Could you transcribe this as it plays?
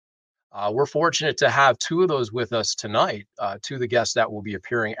We're fortunate to have two of those with us tonight, two of the guests that will be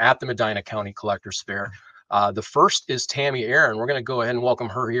appearing at the Medina County Collectors Fair. The first is Tami Erin. We're going to go ahead and welcome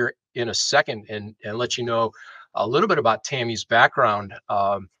her here in a second and let you know a little bit about Tami's background.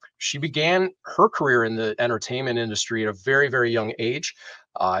 She began her career in the entertainment industry at a very, very young age.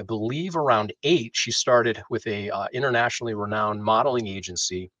 I believe around 8, she started with a internationally renowned modeling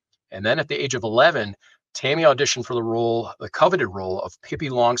agency. And then at the age of 11, Tami auditioned for the coveted role of Pippi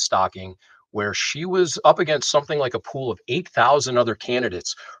Longstocking, where she was up against something like a pool of 8,000 other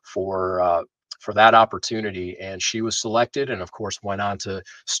candidates for that opportunity, and she was selected, and of course went on to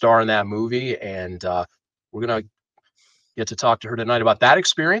star in that movie. And we're gonna get to talk to her tonight about that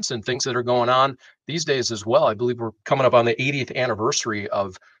experience and things that are going on these days as well. I believe we're coming up on the 80th anniversary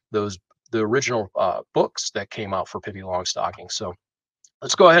of the original books that came out for Pippi Longstocking. So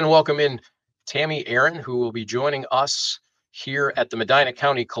let's go ahead and welcome in Tami Erin, who will be joining us here at the Medina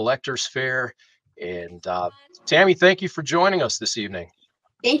County Collectors Fair. And Tami, thank you for joining us this evening.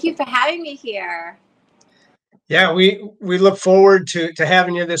 Thank you for having me here. Yeah, we look forward to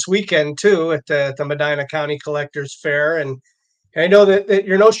having you this weekend too at the Medina County Collectors Fair. And I know that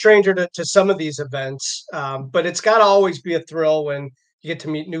you're no stranger to some of these events, but it's got to always be a thrill when you get to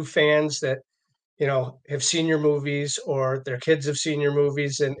meet new fans that, have seen your movies or their kids have seen your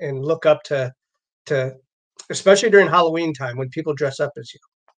movies and look up to, especially during Halloween time when people dress up as you.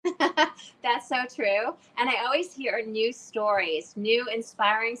 That's so true. And I always hear new stories, new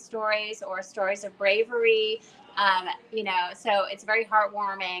inspiring stories or stories of bravery. So it's very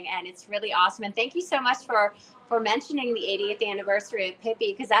heartwarming and it's really awesome. And thank you so much for mentioning the 80th anniversary of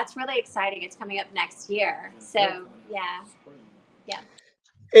Pippi, because that's really exciting. It's coming up next year. So yeah.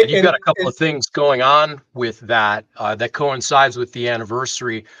 And you've got a couple of things going on with that that coincides with the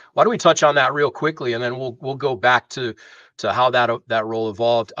anniversary. Why don't we touch on that real quickly, and then we'll go back to how that role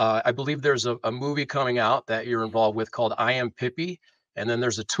evolved. I believe there's a movie coming out that you're involved with called I Am Pippi, and then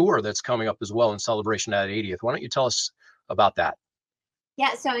there's a tour that's coming up as well in celebration of that 80th. Why don't you tell us about that?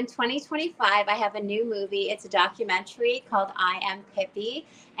 Yeah, so in 2025, I have a new movie. It's a documentary called I Am Pippi,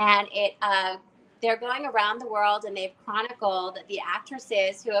 and they're going around the world and they've chronicled the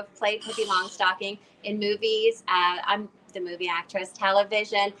actresses who have played Pippi Longstocking in movies. I'm the movie actress,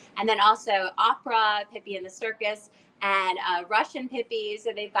 television, and then also opera, Pippi and the Circus, and Russian Pippi. So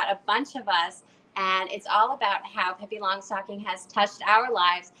they've got a bunch of us. And it's all about how Pippi Longstocking has touched our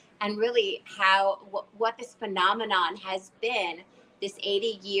lives and really what this phenomenon has been, this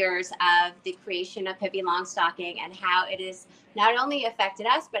 80 years of the creation of Pippi Longstocking, and how it has not only affected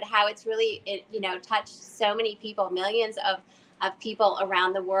us, but how it's really, touched so many people, millions of people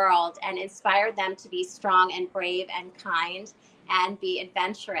around the world, and inspired them to be strong and brave and kind and be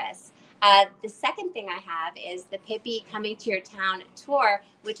adventurous. The second thing I have is the Pippi Coming to Your Town tour,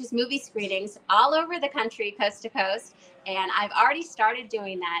 which is movie screenings all over the country, coast to coast. And I've already started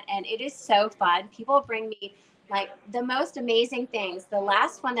doing that, and it is so fun. People bring me like the most amazing things. The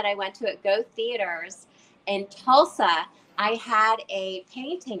last one that I went to at Go Theaters in Tulsa, I had a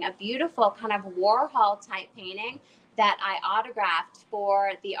painting, a beautiful kind of Warhol type painting that I autographed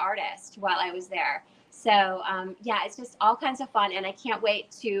for the artist while I was there. So it's just all kinds of fun. And I can't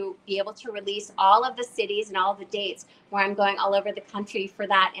wait to be able to release all of the cities and all the dates where I'm going all over the country for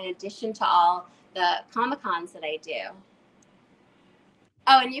that, in addition to all the Comic-Cons that I do.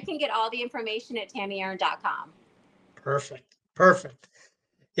 Oh, and you can get all the information at TamiErin.com. Perfect.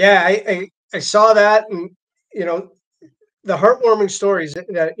 Yeah, I saw that, and the heartwarming stories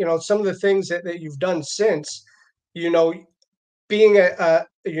that some of the things that you've done since, being a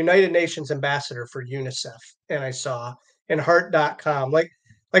United Nations ambassador for UNICEF, and I saw, and Heart.com, like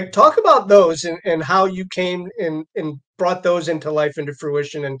talk about those and how you came and brought those into life, into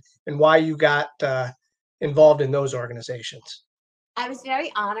fruition, and why you got involved in those organizations. I was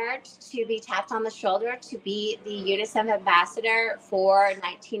very honored to be tapped on the shoulder to be the UNICEF ambassador for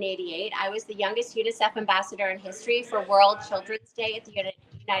 1988. I was the youngest UNICEF ambassador in history for World Children's Day at the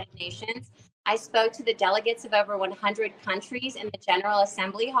United Nations. I spoke to the delegates of over 100 countries in the General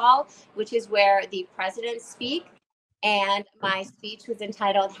Assembly Hall, which is where the presidents speak. And my speech was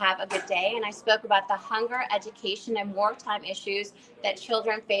entitled Have a Good Day. And I spoke about the hunger, education, and wartime issues that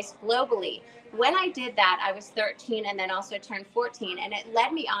children face globally. When I did that, I was 13 and then also turned 14. And it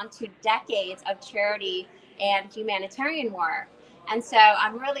led me on to decades of charity and humanitarian work. And so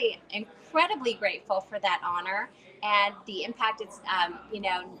I'm really incredibly grateful for that honor and the impact it's,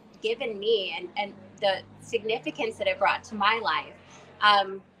 given me and the significance that it brought to my life.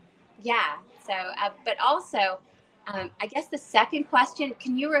 But also, I guess the second question,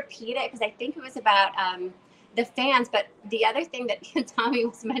 can you repeat it? Because I think it was about the fans. But the other thing that Tami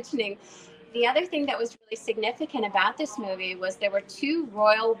was mentioning, the other thing that was really significant about this movie was there were 2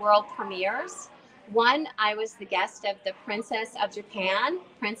 Royal World premieres. One, I was the guest of the Princess of Japan,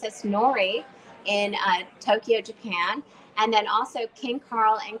 Princess Nori, in Tokyo, Japan, and then also King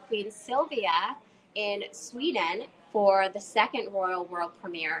Carl and Queen Sylvia in Sweden for the second Royal World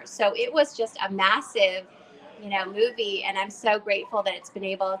premiere. So it was just a massive, movie, and I'm so grateful that it's been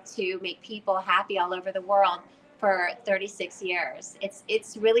able to make people happy all over the world for 36 years.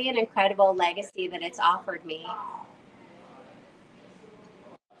 It's really an incredible legacy that it's offered me.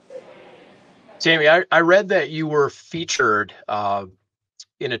 Tami, I read that you were featured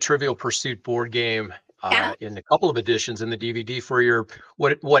in a Trivial Pursuit board game Yeah. in a couple of editions in the DVD for your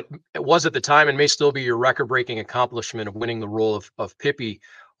what it was at the time and may still be your record-breaking accomplishment of winning the role of Pippi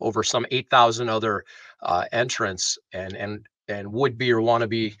over some 8,000 other entrants and would-be or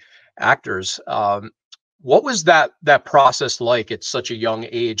wannabe actors. What was that process like at such a young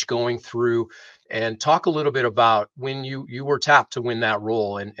age going through? And talk a little bit about when you were tapped to win that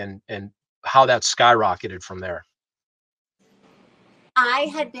role and how that skyrocketed from there.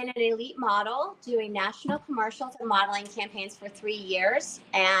 I had been an elite model doing national commercials and modeling campaigns for 3 years.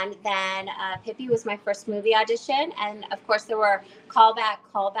 And then Pippi was my first movie audition. And of course, there were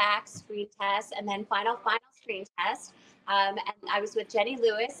callbacks, screen tests, and then final screen test. And I was with Jenny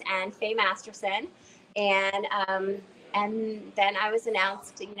Lewis and Faye Masterson. And then I was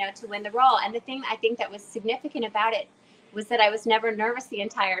announced, to win the role. And the thing I think that was significant about it was that I was never nervous the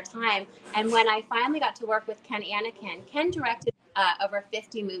entire time. And when I finally got to work with Ken Anakin, Ken directed over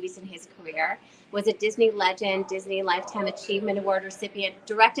 50 movies in his career, was a Disney legend, Disney Lifetime Achievement Award recipient,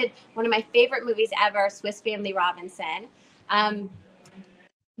 directed one of my favorite movies ever, Swiss Family Robinson.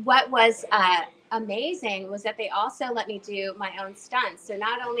 What was amazing was that they also let me do my own stunts. So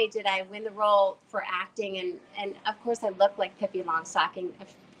not only did I win the role for acting, and of course I looked like Pippi Longstocking,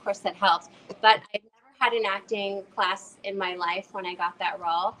 of course that helped, but I never had an acting class in my life when I got that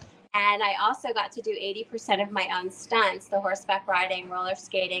role. And I also got to do 80% of my own stunts, the horseback riding, roller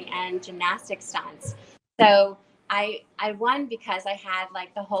skating, and gymnastic stunts. So I won because I had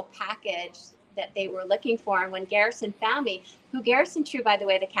like the whole package that they were looking for. And when Garrison found me, who Garrison True, by the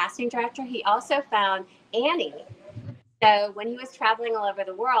way, the casting director, he also found Annie. So when he was traveling all over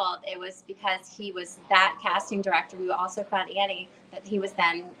the world, it was because he was that casting director who also found Annie that he was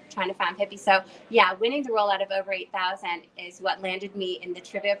then trying to find Pippi. So yeah, winning the role out of over 8,000 is what landed me in the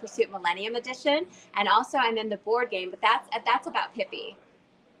Trivial Pursuit Millennium Edition. And also I'm in the board game, but that's about Pippi.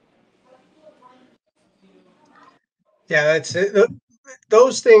 Yeah, that's it.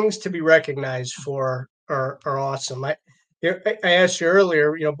 Those things to be recognized for are awesome. I asked you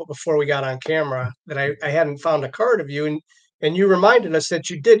earlier, but before we got on camera, that I hadn't found a card of you, and you reminded us that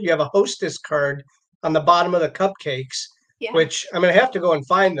you did. You have a hostess card on the bottom of the cupcakes, Yeah. which I'm gonna have to go and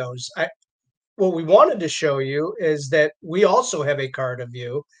find those. What we wanted to show you is that we also have a card of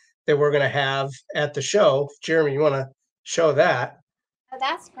you that we're gonna have at the show. Jeremy, you want to show that? Oh,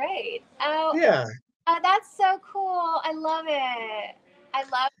 that's great. Oh, Yeah. that's so cool. I love it. I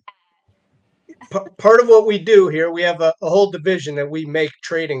love Part of what we do here, we have a whole division that we make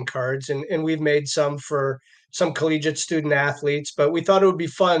trading cards, and we've made some for some collegiate student athletes, but we thought it would be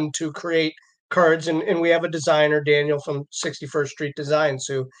fun to create cards, and we have a designer, Daniel from 61st Street Designs,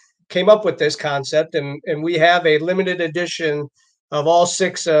 who came up with this concept, and we have a limited edition of all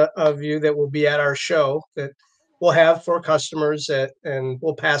 6 of you that will be at our show that we'll have for customers and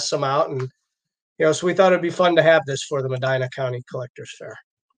we'll pass some out, and so we thought it'd be fun to have this for the Medina County Collectors Fair.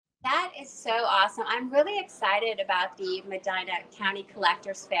 That is so awesome. I'm really excited about the Medina County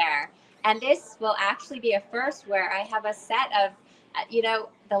Collectors Fair. And this will actually be a first where I have a set of,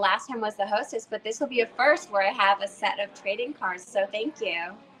 the last time was the hostess, but this will be a first where I have a set of trading cards. So thank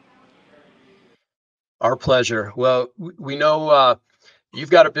you. Our pleasure. Well, we know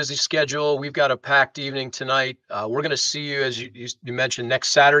you've got a busy schedule. We've got a packed evening tonight. We're going to see you, as you mentioned, next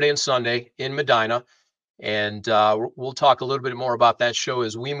Saturday and Sunday in Medina. And we'll talk a little bit more about that show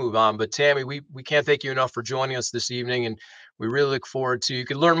as we move on. But Tami, we can't thank you enough for joining us this evening. And we really look forward to, you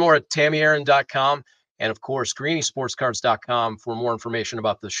can learn more at TamiErin.com and of course, GreenieSportsCards.com for more information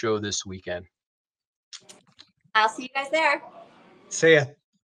about the show this weekend. I'll see you guys there. See ya.